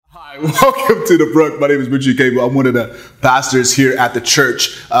Welcome to The Brook. My name is Muche Ukegbu. I'm one of the pastors here at the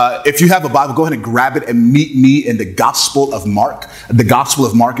church. If you have a Bible, go ahead and grab it and meet me in the Gospel of Mark. The Gospel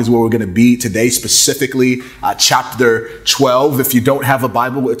of Mark is where we're going to be today, specifically chapter 12. If you don't have a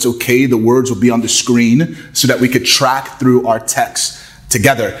Bible, it's okay. The words will be on the screen so that we could track through our text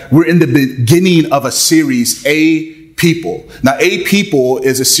together. We're in the beginning of a series, A People. Now, A People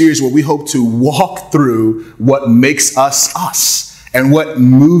is a series where we hope to walk through what makes us us. And what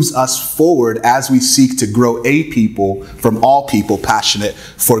moves us forward as we seek to grow a people from all people passionate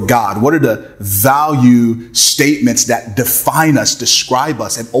for God? What are the value statements that define us, describe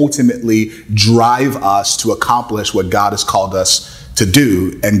us, and ultimately drive us to accomplish what God has called us to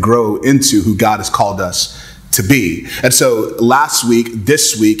do and grow into who God has called us to be? And so last week,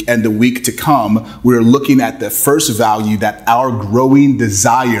 this week, and the week to come, we're looking at the first value, that our growing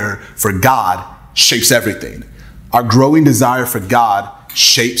desire for God shapes everything. Our growing desire for God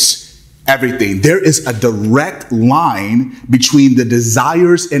shapes everything. There is a direct line between the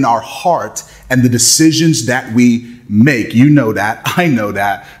desires in our heart and the decisions that we make. You know that, I know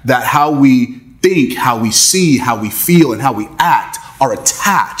that how we think, how we see, how we feel, and how we act are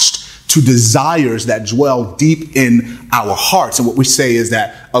attached to desires that dwell deep in our hearts. And what we say is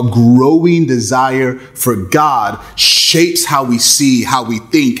that a growing desire for God shapes how we see, how we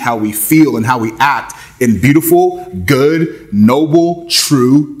think, how we feel, and how we act in beautiful, good, noble,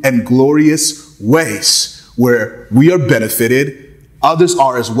 true, and glorious ways where we are benefited, others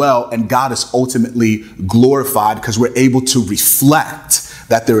are as well, and God is ultimately glorified because we're able to reflect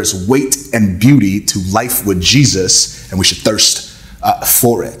that there is weight and beauty to life with Jesus, and we should thirst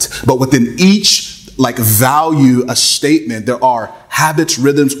for it. But within each value, a statement, there are habits,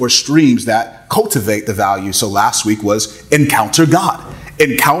 rhythms, or streams that cultivate the value. So last week was encounter God.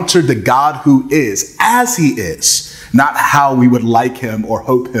 Encounter the God who is as he is, not how we would like him or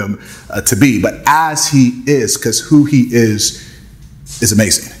hope him to be, but as he is, because who he is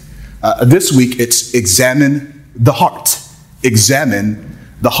amazing. This week, it's examine the heart. Examine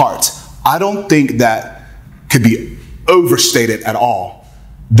the heart. I don't think that could be overstated at all.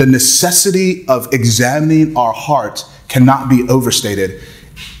 The necessity of examining our heart cannot be overstated.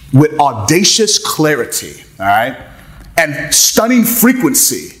 With audacious clarity, all right, and stunning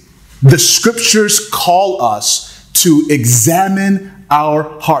frequency, the scriptures call us to examine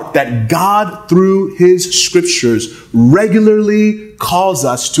our heart. That God, through his scriptures, regularly calls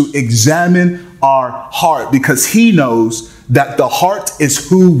us to examine our heart because he knows that the heart is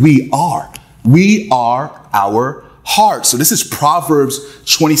who we are. We are our heart. So this is Proverbs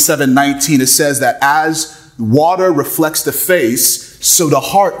 27:19. It says that as water reflects the face, so the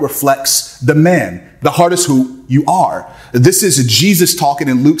heart reflects the man. The heart is who you are. This is Jesus talking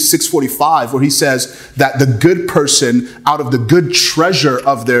in Luke 6:45, where he says that the good person out of the good treasure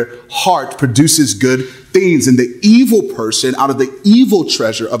of their heart produces good things, and the evil person out of the evil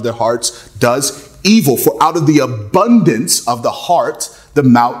treasure of their hearts does evil. For out of the abundance of the heart, the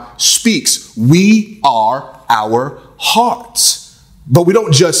mouth speaks. We are our hearts. But we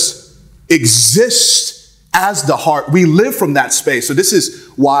don't just exist as the heart, we live from that space. So this is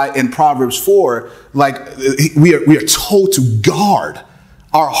why in Proverbs 4, we are told to guard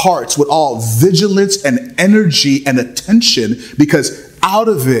our hearts with all vigilance and energy and attention, because out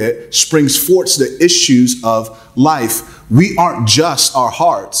of it springs forth the issues of life. We aren't just our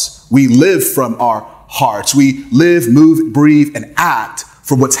hearts. We live from our hearts. We live, move, breathe, and act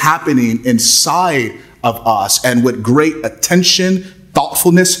from what's happening inside of us. And with great attention,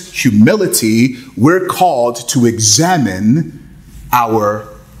 thoughtfulness, humility, we're called to examine our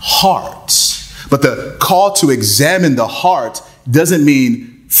hearts. But the call to examine the heart doesn't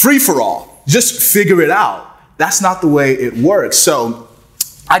mean free for all. Just figure it out. That's not the way it works. So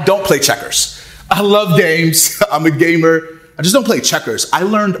I don't play checkers. I love games. I'm a gamer. I just don't play checkers. I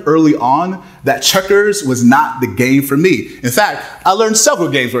learned early on that checkers was not the game for me. In fact, I learned several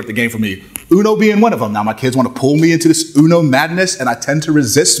games weren't the game for me. Uno being one of them. Now my kids want to pull me into this Uno madness, and I tend to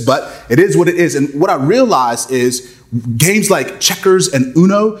resist, but it is what it is. And what I realized is games like checkers and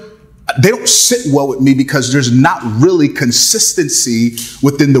Uno, they don't sit well with me because there's not really consistency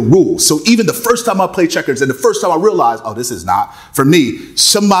within the rules. So even the first time I played checkers and the first time I realized, oh, this is not for me.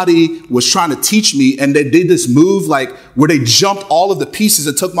 Somebody was trying to teach me, and they did this move where they jumped all of the pieces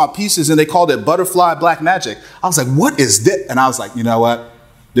and took my pieces, and they called it butterfly black magic. I was like, what is this? And I was like, you know what?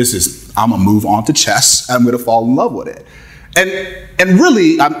 I'm going to move on to chess. I'm going to fall in love with it. And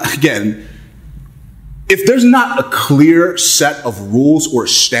really, again, if there's not a clear set of rules or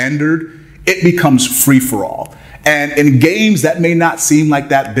standard, it becomes free for all. And in games, that may not seem like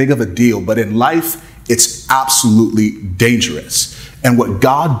that big of a deal, but in life, it's absolutely dangerous. And what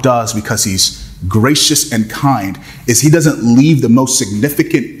God does, because he's gracious and kind, is he doesn't leave the most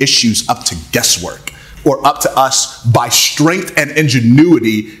significant issues up to guesswork or up to us by strength and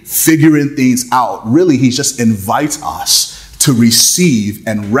ingenuity figuring things out. Really, he just invites us to receive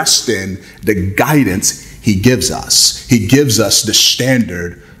and rest in the guidance he gives us. He gives us the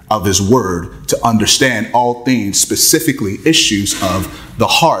standard of his word to understand all things, specifically issues of the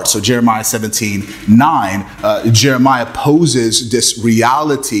heart. So Jeremiah 17:9, Jeremiah poses this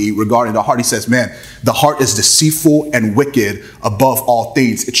reality regarding the heart. He says, man, the heart is deceitful and wicked above all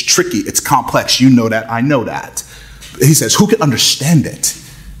things. It's tricky. It's complex. You know that. I know that. He says, who can understand it?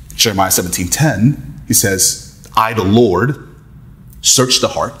 Jeremiah 17:10, he says, I, the Lord, search the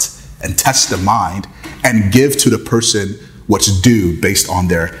heart and test the mind and give to the person what's due based on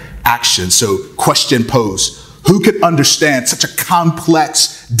their actions. So question posed, who could understand such a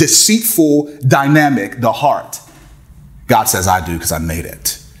complex, deceitful dynamic, the heart? God says, I do, because I made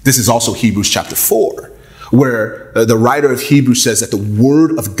it. This is also Hebrews chapter 4, where the writer of Hebrews says that the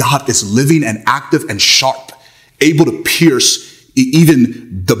word of God is living and active and sharp, able to pierce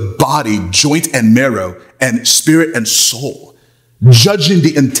even the body, joint and marrow, and spirit and soul, judging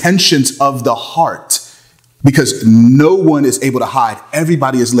the intentions of the heart. Because no one is able to hide.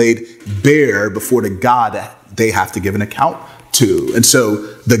 Everybody is laid bare before the God that they have to give an account to. And so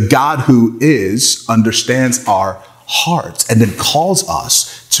the God who is understands our hearts and then calls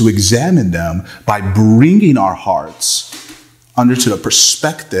us to examine them by bringing our hearts under to the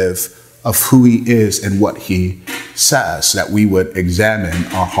perspective of who he is and what he says, so that we would examine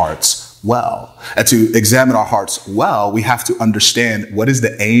our hearts well. And to examine our hearts well, we have to understand, what is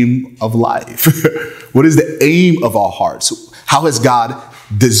the aim of life? What is the aim of our hearts? How has God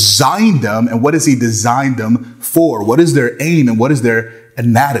designed them, and what has he designed them for? What is their aim and what is their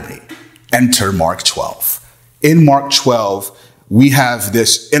anatomy? Enter Mark 12. In Mark 12, we have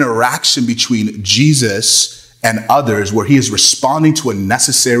this interaction between Jesus and others where he is responding to a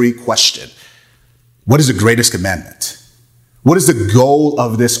necessary question. What is the greatest commandment? What is the goal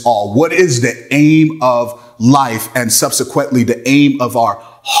of this all? What is the aim of life, and subsequently the aim of our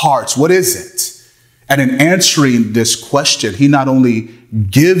hearts? What is it? And in answering this question, he not only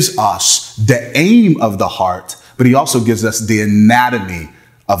gives us the aim of the heart, but he also gives us the anatomy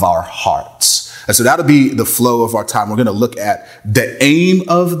of our hearts. And so that'll be the flow of our time. We're going to look at the aim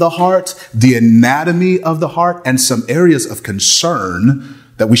of the heart, the anatomy of the heart, and some areas of concern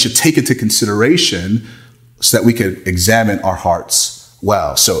that we should take into consideration so that we could examine our hearts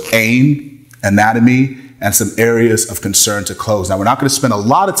well. So aim, anatomy, and some areas of concern to close. Now, we're not going to spend a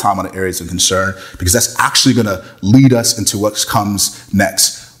lot of time on the areas of concern because that's actually going to lead us into what comes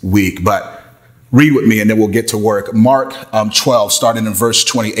next week. But read with me and then we'll get to work. Mark 12, starting in verse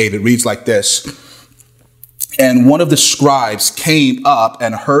 28, it reads like this. And one of the scribes came up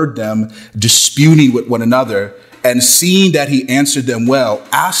and heard them disputing with one another, and seeing that he answered them well,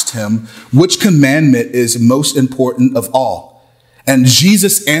 asked him, which commandment is most important of all? And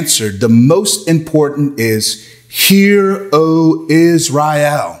Jesus answered, the most important is, hear, O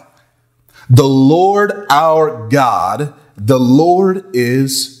Israel, the Lord our God, the Lord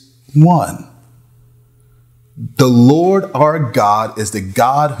is one. The Lord our God is the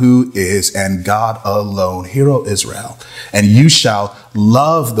God who is, and God alone. Hear, O Israel, and you shall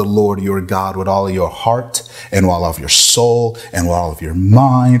love the Lord your God with all of your heart and with all of your soul and with all of your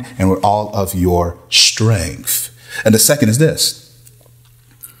mind and with all of your strength. And the second is this: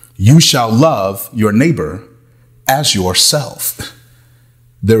 you shall love your neighbor as yourself.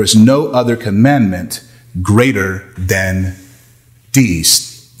 There is no other commandment greater than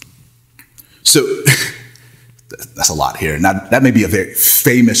these. So that's a lot here. Now, that may be a very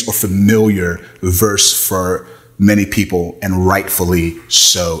famous or familiar verse for many people, and rightfully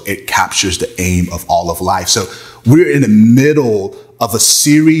so. It captures the aim of all of life. So we're in the middle of a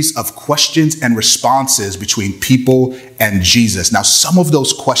series of questions and responses between people and Jesus. Now, some of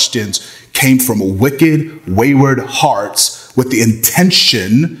those questions came from wicked, wayward hearts with the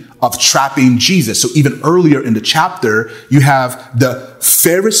intention of trapping Jesus. So even earlier in the chapter, you have the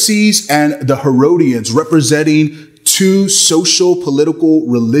Pharisees and the Herodians representing two social, political,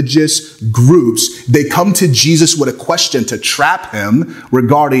 religious groups. They come to Jesus with a question to trap him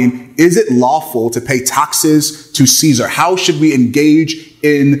regarding, is it lawful to pay taxes to Caesar? How should we engage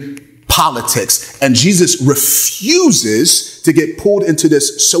in politics? And Jesus refuses to get pulled into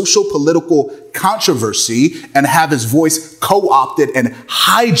this social political controversy and have his voice co-opted and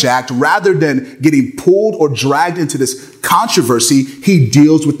hijacked. Rather than getting pulled or dragged into this controversy, he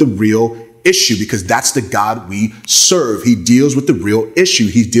deals with the real issue because that's the God we serve. He deals with the real issue.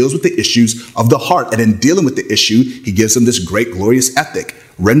 He deals with the issues of the heart. And in dealing with the issue, he gives them this great, glorious ethic.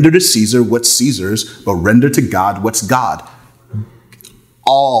 Render to Caesar what's Caesar's, but render to God what's God.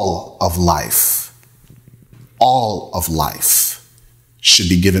 All of life should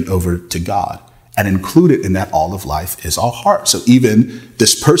be given over to God. And included in that all of life is our heart. So even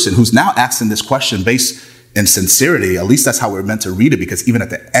this person who's now asking this question based in sincerity, at least that's how we're meant to read it, because even at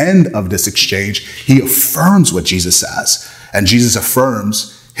the end of this exchange, he affirms what Jesus says. And Jesus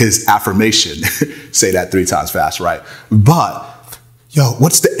affirms his affirmation. Say that 3 times fast, right? But,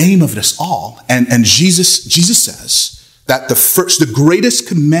 what's the aim of this all? And Jesus says that the greatest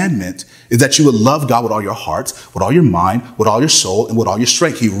commandment is that you would love God with all your heart, with all your mind, with all your soul, and with all your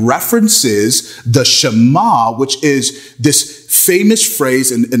strength. He references the Shema, which is this famous phrase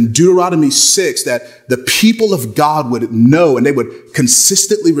in Deuteronomy 6 that the people of God would know and they would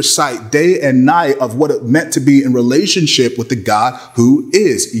consistently recite day and night of what it meant to be in relationship with the God who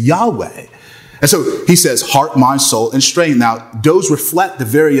is Yahweh. And so he says heart, mind, soul, and strength. Now, those reflect the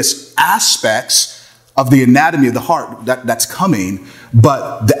various aspects of the anatomy of the heart that's coming.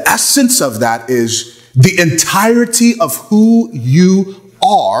 But the essence of that is the entirety of who you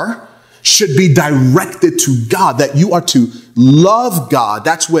are should be directed to God, that you are to love God.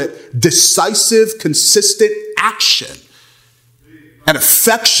 That's what decisive, consistent action and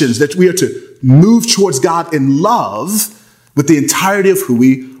affections, that we are to move towards God in love with the entirety of who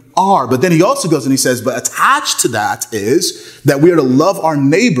we are. But then he also goes and he says, but attached to that is that we are to love our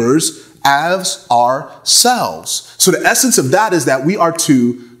neighbors as ourselves. So the essence of that is that we are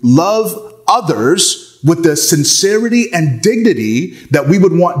to love others with the sincerity and dignity that we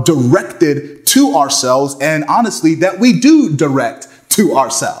would want directed to ourselves, and honestly, that we do direct to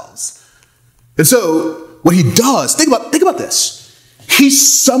ourselves. And so what he does, think about this. He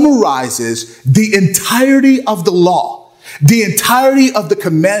summarizes the entirety of the law, the entirety of the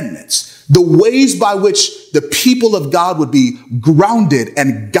commandments, the ways by which the people of God would be grounded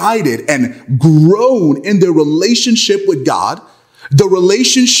and guided and grown in their relationship with God, the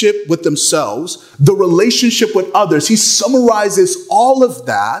relationship with themselves, the relationship with others. He summarizes all of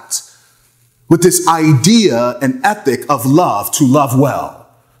that with this idea and ethic of love, to love well.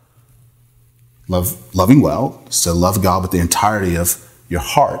 Loving well is to love God with the entirety of your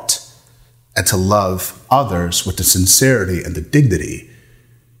heart and to love others with the sincerity and the dignity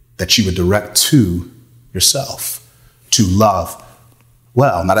that you would direct to yourself, to love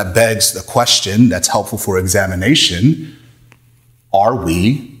well. Now that begs the question that's helpful for examination. Are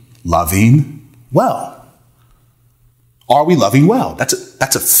we loving well? Are we loving well? That's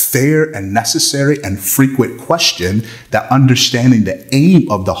a fair and necessary and frequent question that understanding the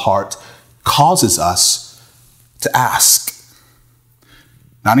aim of the heart causes us to ask.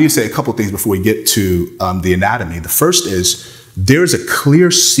 Now I need to say a couple things before we get to the anatomy. The first is, there's a clear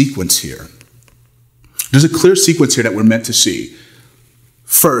sequence here. There's a clear sequence here that we're meant to see.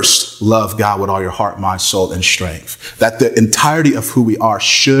 First, love God with all your heart, mind, soul, and strength. That the entirety of who we are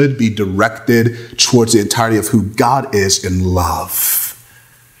should be directed towards the entirety of who God is in love.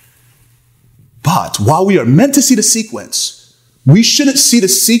 But while we are meant to see the sequence, we shouldn't see the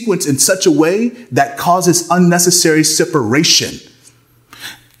sequence in such a way that causes unnecessary separation.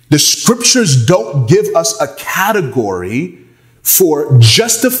 The scriptures don't give us a category for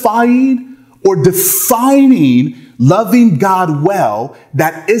justifying or defining loving God well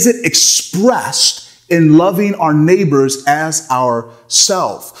that isn't expressed in loving our neighbors as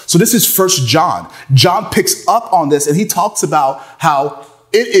ourselves. So this is 1 John. John picks up on this and he talks about how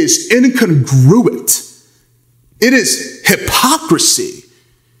it is incongruent. It is hypocrisy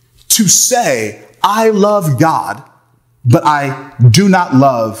to say, I love God, but I do not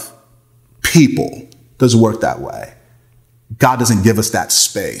love people. It doesn't work that way. God doesn't give us that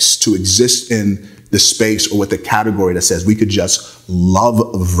space to exist in the space or with the category that says we could just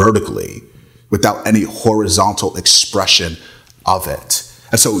love vertically without any horizontal expression of it.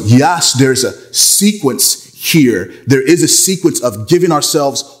 And so, yes, there's a sequence here. There is a sequence of giving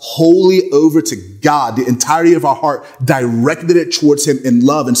ourselves wholly over to God, the entirety of our heart, directed it towards him in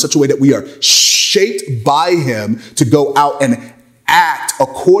love in such a way that we are shaped by him to go out and act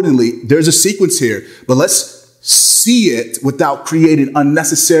accordingly. There's a sequence here, but let's see it without creating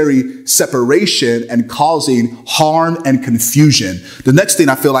unnecessary separation and causing harm and confusion. The next thing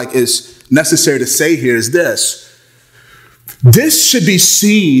I feel like is necessary to say here is this. This should be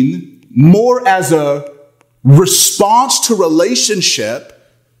seen more as a response to relationship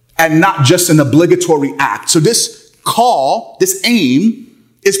and not just an obligatory act. So this call, this aim,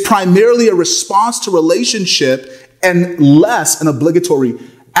 is primarily a response to relationship and less an obligatory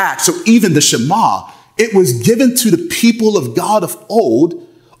act. So even the Shema, it was given to the people of God of old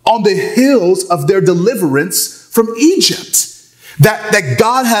on the hills of their deliverance from Egypt. That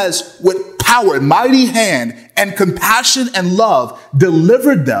God has, with power, mighty hand, and compassion and love,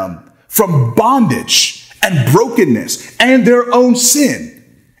 delivered them from bondage and brokenness and their own sin,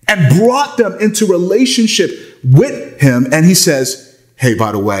 and brought them into relationship with him. And he says, hey,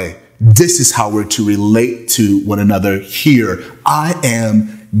 by the way, this is how we're to relate to one another here. I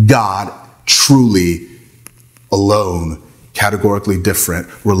am God, truly, alone, categorically different.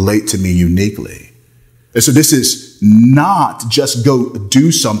 Relate to me uniquely. And so this is not just go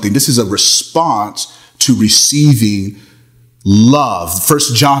do something. This is a response to receiving love. 1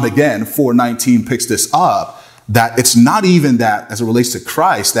 John, again, 4:19 picks this up, that it's not even that as it relates to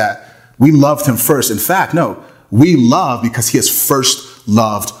Christ, that we loved him first. In fact, no, we love because he has first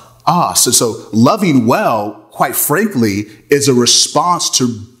loved us. And so loving well, quite frankly, is a response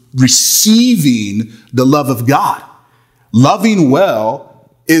to receiving the love of God. Loving well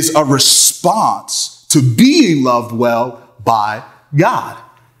is a response to being loved well by God.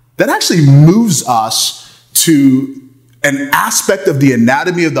 That actually moves us to an aspect of the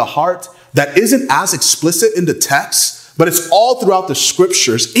anatomy of the heart that isn't as explicit in the text, but it's all throughout the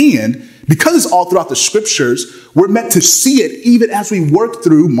scriptures. And because it's all throughout the scriptures, we're meant to see it even as we work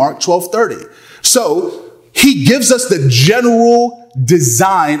through Mark 12:30. So he gives us the general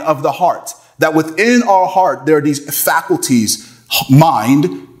design of the heart, that within our heart, there are these faculties: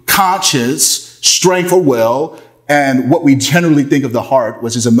 mind, conscience, strength or will, and what we generally think of the heart,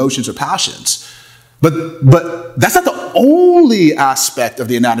 which is emotions or passions. But that's not the only aspect of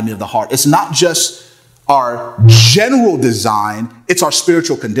the anatomy of the heart. It's not just our general design, it's our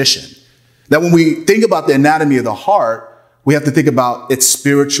spiritual condition. That when we think about the anatomy of the heart, we have to think about its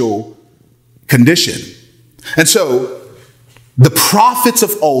spiritual condition. And so the prophets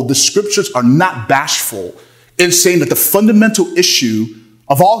of old, the scriptures, are not bashful in saying that the fundamental issue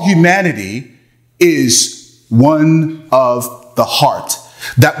of all humanity is one of the heart.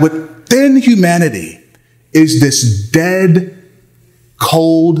 That within humanity is this dead,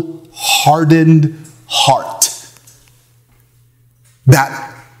 cold, hardened heart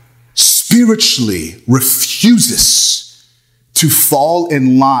that spiritually refuses to fall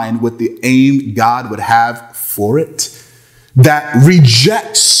in line with the aim God would have for it, that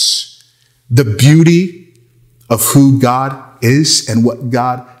rejects the beauty of who God is and what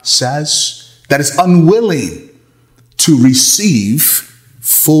God says, that is unwilling to receive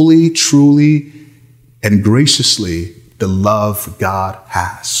fully, truly, and graciously the love God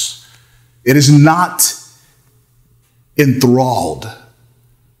has. It is not enthralled,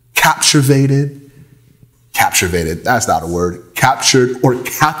 captivated, that's not a word, captured or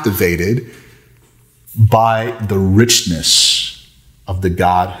captivated by the richness of the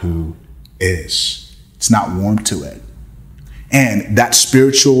God who is. It's not warm to it. And that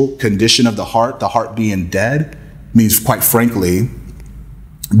spiritual condition of the heart being dead, means, quite frankly,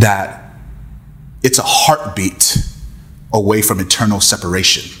 that it's a heartbeat away from eternal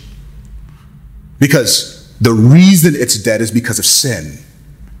separation. Because the reason it's dead is because of sin.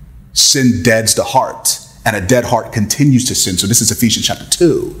 Sin deads the heart, and a dead heart continues to sin. So this is Ephesians chapter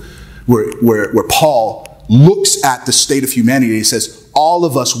 2, where Paul looks at the state of humanity. He says, all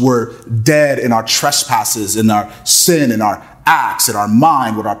of us were dead in our trespasses, in our sin, in our acts, in our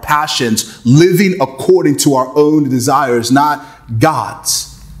mind, with our passions, living according to our own desires, not God's.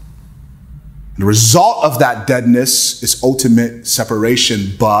 The result of that deadness is ultimate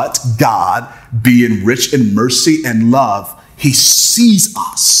separation. But God, being rich in mercy and love, he sees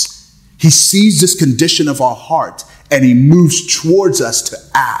us. He sees this condition of our heart, and he moves towards us to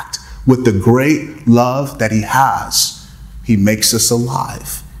act with the great love that he has. He makes us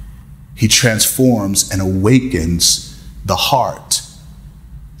alive. He transforms and awakens the heart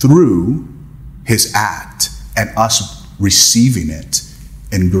through his act and us receiving it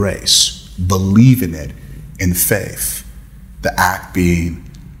in grace, believing it in faith. The act being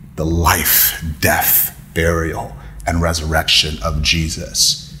the life, death, burial, and resurrection of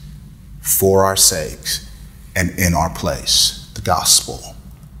Jesus for our sakes and in our place, the gospel.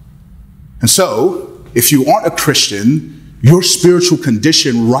 And so, if you aren't a Christian, your spiritual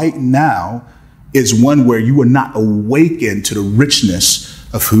condition right now is one where you are not awakened to the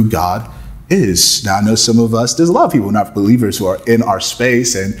richness of who God is. Now, I know some of us, there's a lot of people who are not believers who are in our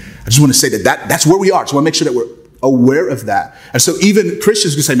space, and I just want to say that's where we are. So I want to make sure that we're aware of that. And so even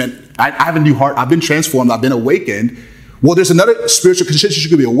Christians can say, man, I have a new heart, I've been transformed, I've been awakened. Well, there's another spiritual condition you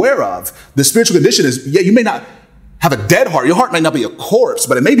should be aware of. The spiritual condition is, you may not have a dead heart. Your heart may not be a corpse,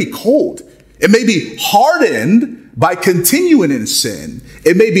 but it may be cold. It may be hardened by continuing in sin,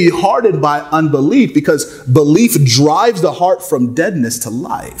 it may be hardened by unbelief, because belief drives the heart from deadness to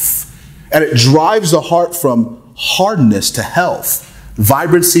life. And it drives the heart from hardness to health,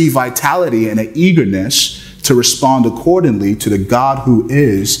 vibrancy, vitality, and an eagerness to respond accordingly to the God who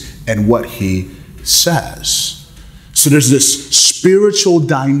is and what he says. So there's this spiritual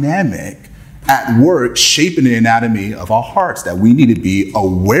dynamic at work shaping the anatomy of our hearts that we need to be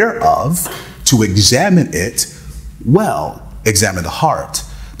aware of to examine it well, examine the heart.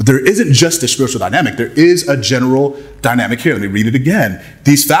 But there isn't just a spiritual dynamic. There is a general dynamic here. Let me read it again.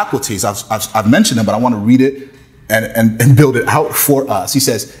 These faculties, I've mentioned them, but I want to read it and build it out for us. He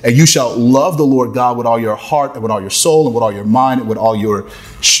says, and you shall love the Lord God with all your heart and with all your soul and with all your mind and with all your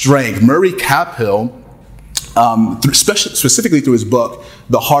strength. Murray Caphill, specifically through his book,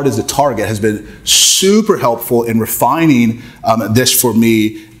 The Heart is the Target, has been super helpful in refining this for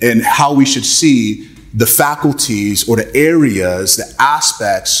me and how we should see the faculties or the areas, the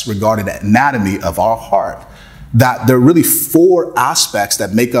aspects regarding the anatomy of our heart. That there are really 4 aspects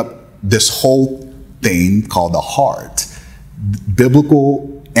that make up this whole thing called the heart.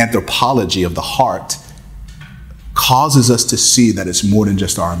 Biblical anthropology of the heart causes us to see that it's more than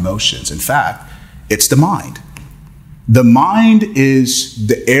just our emotions. In fact, it's the mind. The mind is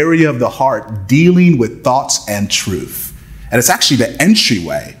the area of the heart dealing with thoughts and truth. And it's actually the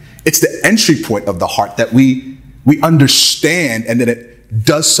entryway. It's the entry point of the heart that we understand, and then it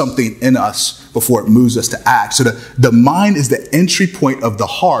does something in us before it moves us to act. So the mind is the entry point of the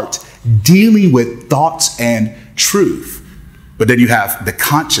heart dealing with thoughts and truth. But then you have the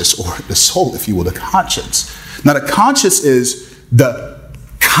conscious, or the soul, if you will, the conscience. Now the conscious is the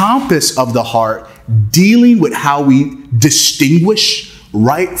compass of the heart dealing with how we distinguish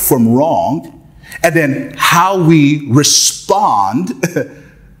right from wrong, and then how we respond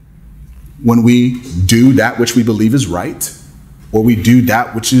when we do that which we believe is right, or we do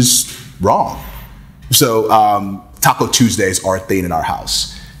that which is wrong. So Taco Tuesdays are a thing in our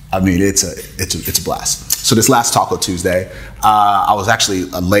house. I mean, it's a blast. So this last Taco Tuesday, I was actually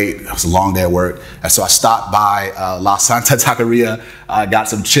late. It was a long day at work. And so I stopped by La Santa Taqueria, got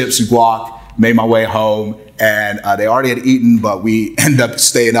some chips, guac, made my way home. And they already had eaten, but we ended up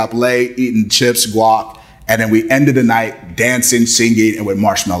staying up late, eating chips, guac. And then we ended the night dancing, singing, and with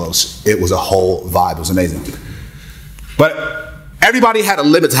marshmallows. It was a whole vibe. It was amazing. But everybody had a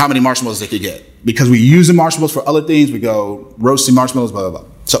limit to how many marshmallows they could get, because we use the marshmallows for other things. We go roasting marshmallows, blah, blah, blah.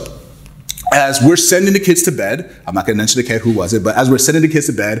 So as we're sending the kids to bed, I'm not going to mention the kid who was it, but as we're sending the kids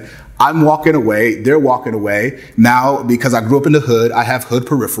to bed, I'm walking away, they're walking away. Now, because I grew up in the hood, I have hood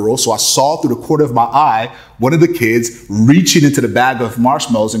peripheral, so I saw through the corner of my eye one of the kids reaching into the bag of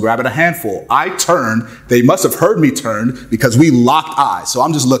marshmallows and grabbing a handful. I turned, they must have heard me turn, because we locked eyes. So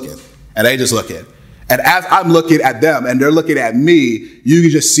I'm just looking, and they just looking. And as I'm looking at them and they're looking at me, you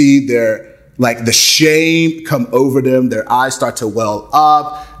can just see the shame come over them. Their eyes start to well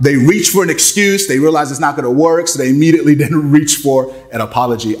up. They reach for an excuse. They realize it's not going to work. So they immediately then reach for an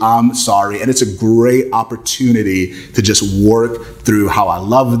apology. I'm sorry. And it's a great opportunity to just work through how I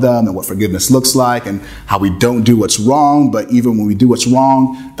love them and what forgiveness looks like and how we don't do what's wrong. But even when we do what's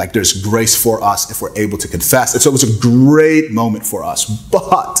wrong, like, there's grace for us if we're able to confess. And so it was a great moment for us.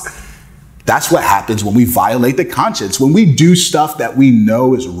 But that's what happens when we violate the conscience. When we do stuff that we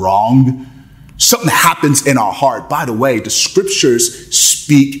know is wrong, something happens in our heart. By the way, the scriptures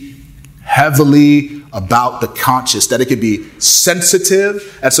speak heavily about the conscience, that it can be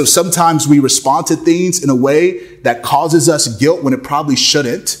sensitive. And so sometimes we respond to things in a way that causes us guilt when it probably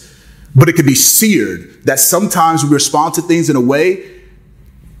shouldn't. But it can be seared, that sometimes we respond to things in a way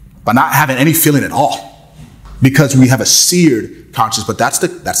by not having any feeling at all, because we have a seared conscience. But that's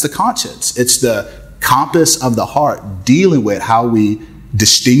the conscience. It's the compass of the heart dealing with how we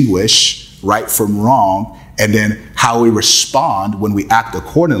distinguish right from wrong, and then how we respond when we act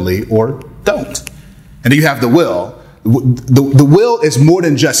accordingly or don't. And then you have the will. The will is more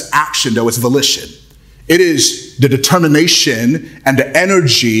than just action, though. It's volition. It is the determination and the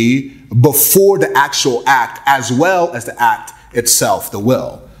energy before the actual act, as well as the act itself, the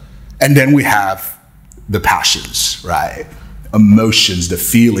will. And then we have the passions, right? Emotions, the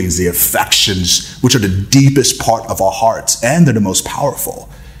feelings, the affections, which are the deepest part of our hearts, and they're the most powerful.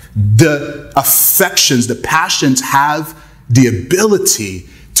 The affections, the passions, have the ability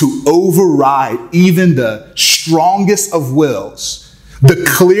to override even the strongest of wills, the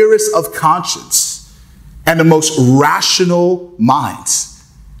clearest of conscience, and the most rational minds,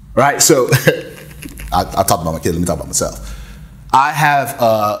 right? So I talked about my kid, let me talk about myself. I have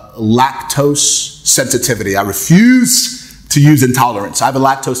lactose sensitivity. I refuse to use intolerance. I have a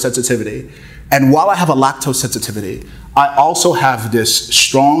lactose sensitivity. And while I have a lactose sensitivity, I also have this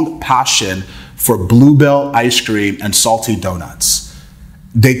strong passion for Bluebell ice cream and salty donuts.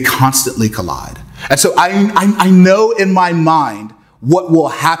 They constantly collide. And so I know in my mind what will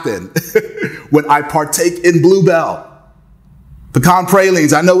happen when I partake in Bluebell. Pecan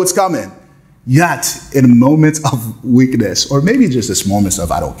pralines, I know what's coming. Yet, in moments of weakness, or maybe just this moments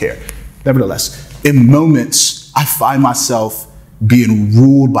of I don't care, nevertheless, in moments, I find myself being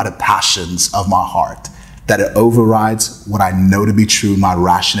ruled by the passions of my heart, that it overrides what I know to be true, my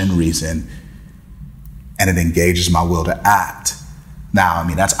ration and reason, and it engages my will to act. Now,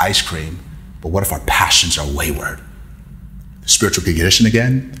 that's ice cream, but what if our passions are wayward? Spiritual condition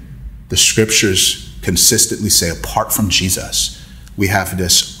again, the scriptures consistently say apart from Jesus, we have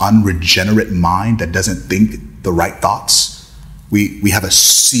this unregenerate mind that doesn't think the right thoughts. We have a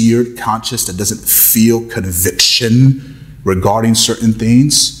seared conscience that doesn't feel conviction regarding certain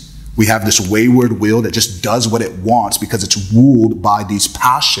things. We have this wayward will that just does what it wants because it's ruled by these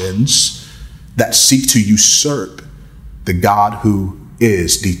passions that seek to usurp the God who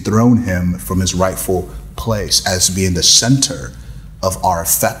is, dethrone him from his rightful place as being the center of our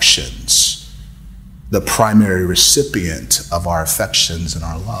affections, the primary recipient of our affections and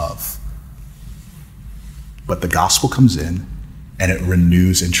our love. But the gospel comes in and it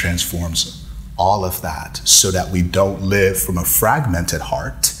renews and transforms all of that so that we don't live from a fragmented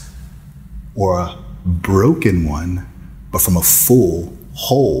heart or a broken one, but from a full,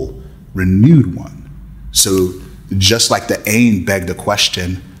 whole, renewed one. So just like the aim begged the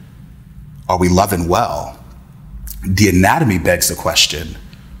question, are we loving well? The anatomy begs the question,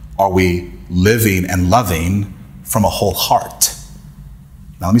 are we living and loving from a whole heart?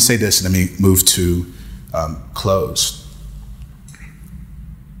 Now let me say this and let me move to close.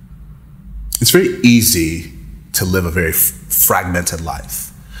 It's very easy to live a very fragmented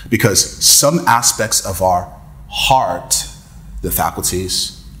life because some aspects of our heart, the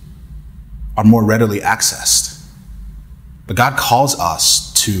faculties, are more readily accessed. But God calls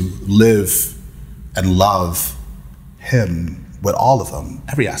us to live and love him with all of them,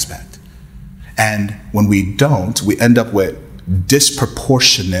 every aspect. And when we don't, we end up with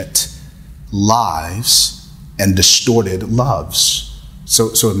disproportionate lives and distorted loves.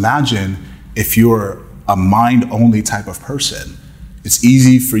 So imagine if you're a mind-only type of person, it's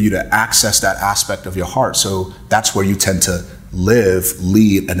easy for you to access that aspect of your heart. So that's where you tend to live,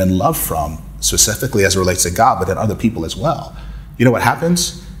 lead, and then love from, specifically as it relates to God, but then other people as well. You know what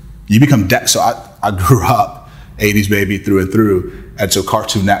happens? You become So I grew up 80s baby through and through. And so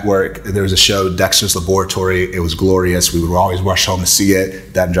Cartoon Network, there was a show, Dexter's Laboratory. It was glorious. We would always rush home to see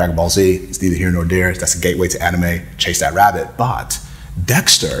it. That and Dragon Ball Z, it's neither here nor there. That's a gateway to anime. Chase that rabbit. But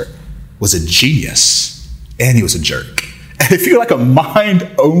Dexter was a genius and he was a jerk. And if you're like a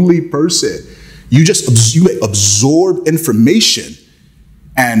mind-only person, you absorb information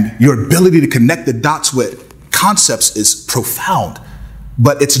and your ability to connect the dots with concepts is profound,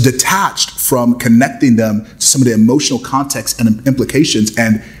 but it's detached from connecting them to some of the emotional context and implications.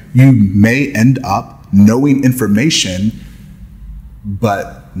 And you may end up knowing information,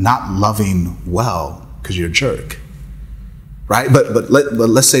 but not loving well because you're a jerk, right? But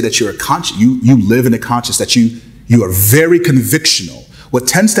let's say that you're you live in a conscience that you are very convictional. What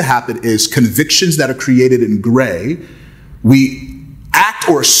tends to happen is convictions that are created in gray, we act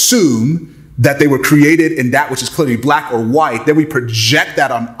or assume that they were created in that which is clearly black or white. Then we project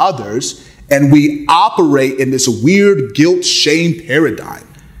that on others and we operate in this weird guilt shame paradigm,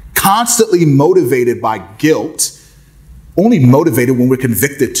 constantly motivated by guilt, only motivated when we're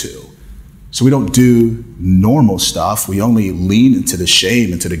convicted to. So we don't do normal stuff. We only lean into the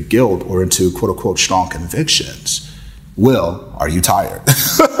shame, into the guilt, or into quote unquote strong convictions. Will, are you tired?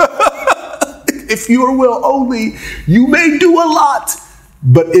 If you are will only, you may do a lot,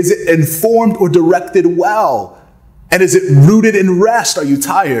 but is it informed or directed well? And is it rooted in rest? Are you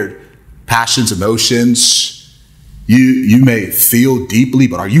tired? Passions, emotions, you may feel deeply,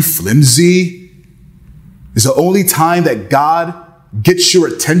 but are you flimsy? Is the only time that God gets your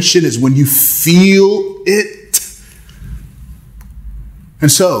attention is when you feel it? And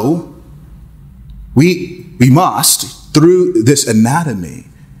so we must, through this anatomy,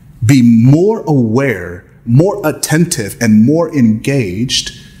 be more aware, more attentive, and more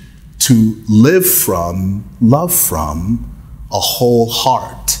engaged to live from, love from a whole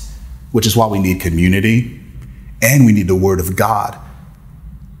heart, which is why we need community and we need the Word of God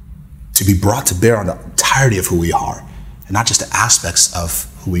to be brought to bear on the entirety of who we are, and not just the aspects of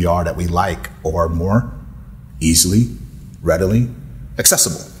who we are that we like or are more easily, readily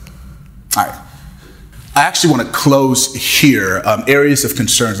accessible. All right. I actually want to close here, areas of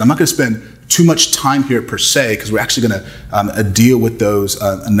concerns. I'm not going to spend too much time here per se, because we're actually going to deal with those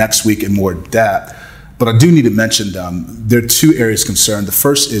next week in more depth. But I do need to mention there are two areas of concern. The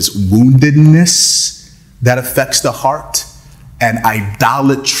first is woundedness that affects the heart, and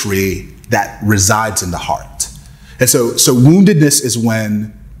idolatry that resides in the heart. And so woundedness is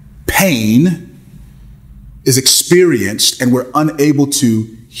when pain is experienced and we're unable to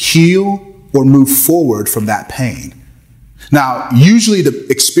heal or move forward from that pain. Now, usually the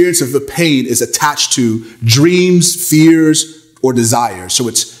experience of the pain is attached to dreams, fears, or desires. So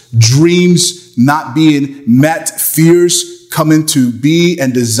it's dreams not being met, fears coming to be,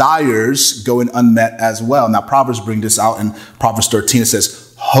 and desires going unmet as well. Now, Proverbs bring this out in Proverbs 13. It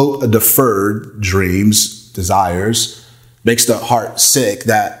says, hope deferred, dreams, desires, makes the heart sick.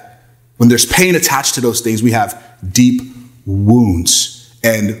 That when there's pain attached to those things, we have deep wounds.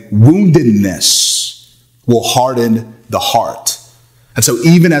 And woundedness will harden the heart. And so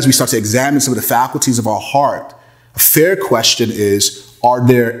even as we start to examine some of the faculties of our heart, a fair question is, are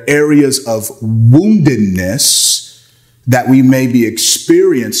there areas of woundedness that we may be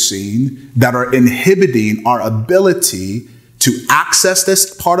experiencing that are inhibiting our ability to access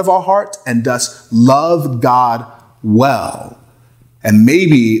this part of our heart and thus love God well? And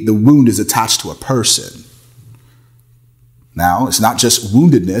maybe the wound is attached to a person. Now, it's not just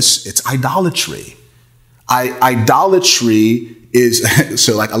woundedness, it's idolatry. Idolatry is,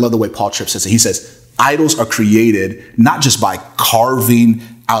 so like I love the way Paul Tripp says it. He says, idols are created not just by carving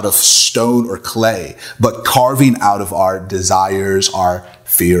out of stone or clay, but carving out of our desires, our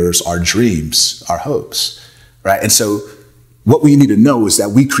fears, our dreams, our hopes, right? And so what we need to know is that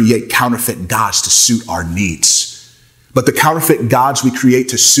we create counterfeit gods to suit our needs. But the counterfeit gods we create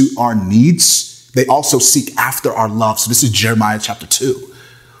to suit our needs, they also seek after our love. So this is Jeremiah chapter 2,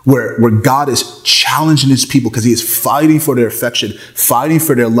 where God is challenging his people because he is fighting for their affection, fighting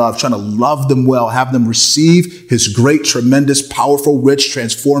for their love, trying to love them well, have them receive his great, tremendous, powerful, rich,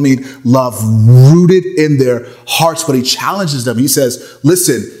 transforming love rooted in their hearts. But he challenges them. He says,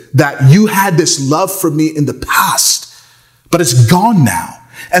 listen, that you had this love for me in the past, but it's gone now.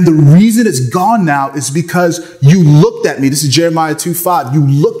 And the reason it's gone now is because you looked at me. This is Jeremiah 2:5. You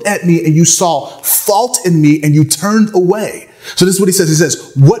looked at me and you saw fault in me and you turned away. So this is what he says. He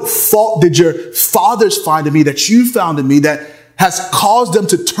says, what fault did your fathers find in me that you found in me that has caused them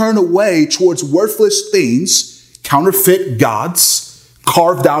to turn away towards worthless things, counterfeit gods,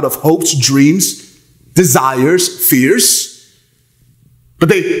 carved out of hopes, dreams, desires, fears? But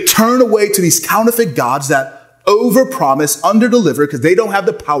they turn away to these counterfeit gods that overpromise, underdeliver, because they don't have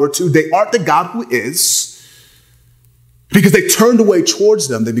the power to. They aren't the God who is. Because they turned away towards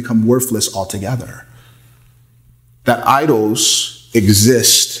them, they become worthless altogether. That idols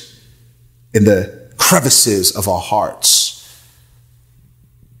exist in the crevices of our hearts,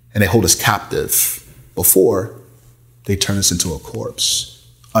 and they hold us captive before they turn us into a corpse,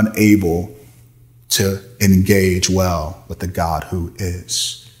 unable to engage well with the God who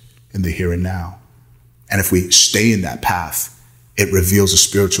is in the here and now. And if we stay in that path, it reveals a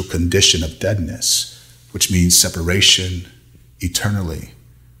spiritual condition of deadness, which means separation eternally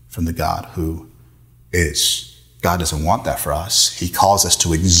from the God who is. God doesn't want that for us. He calls us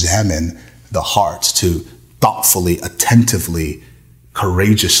to examine the heart, to thoughtfully, attentively,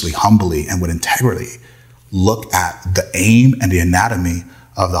 courageously, humbly, and with integrity look at the aim and the anatomy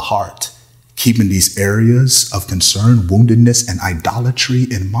of the heart, keeping these areas of concern, woundedness, and idolatry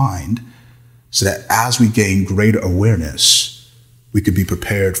in mind, so that as we gain greater awareness, we could be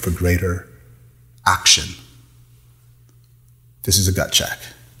prepared for greater action. This is a gut check.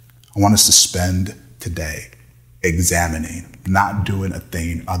 I want us to spend today examining, not doing a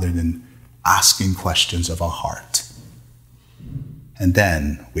thing other than asking questions of our heart. And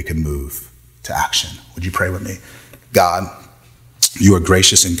then we can move to action. Would you pray with me? God, you are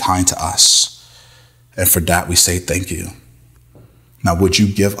gracious and kind to us. And for that, we say thank you. Now, would you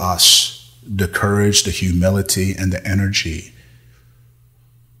give us the courage, the humility, and the energy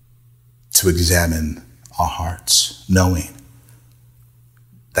to examine our hearts, knowing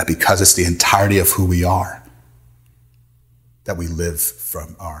that because it's the entirety of who we are, that we live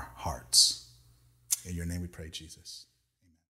from our hearts. In your name we pray, Jesus.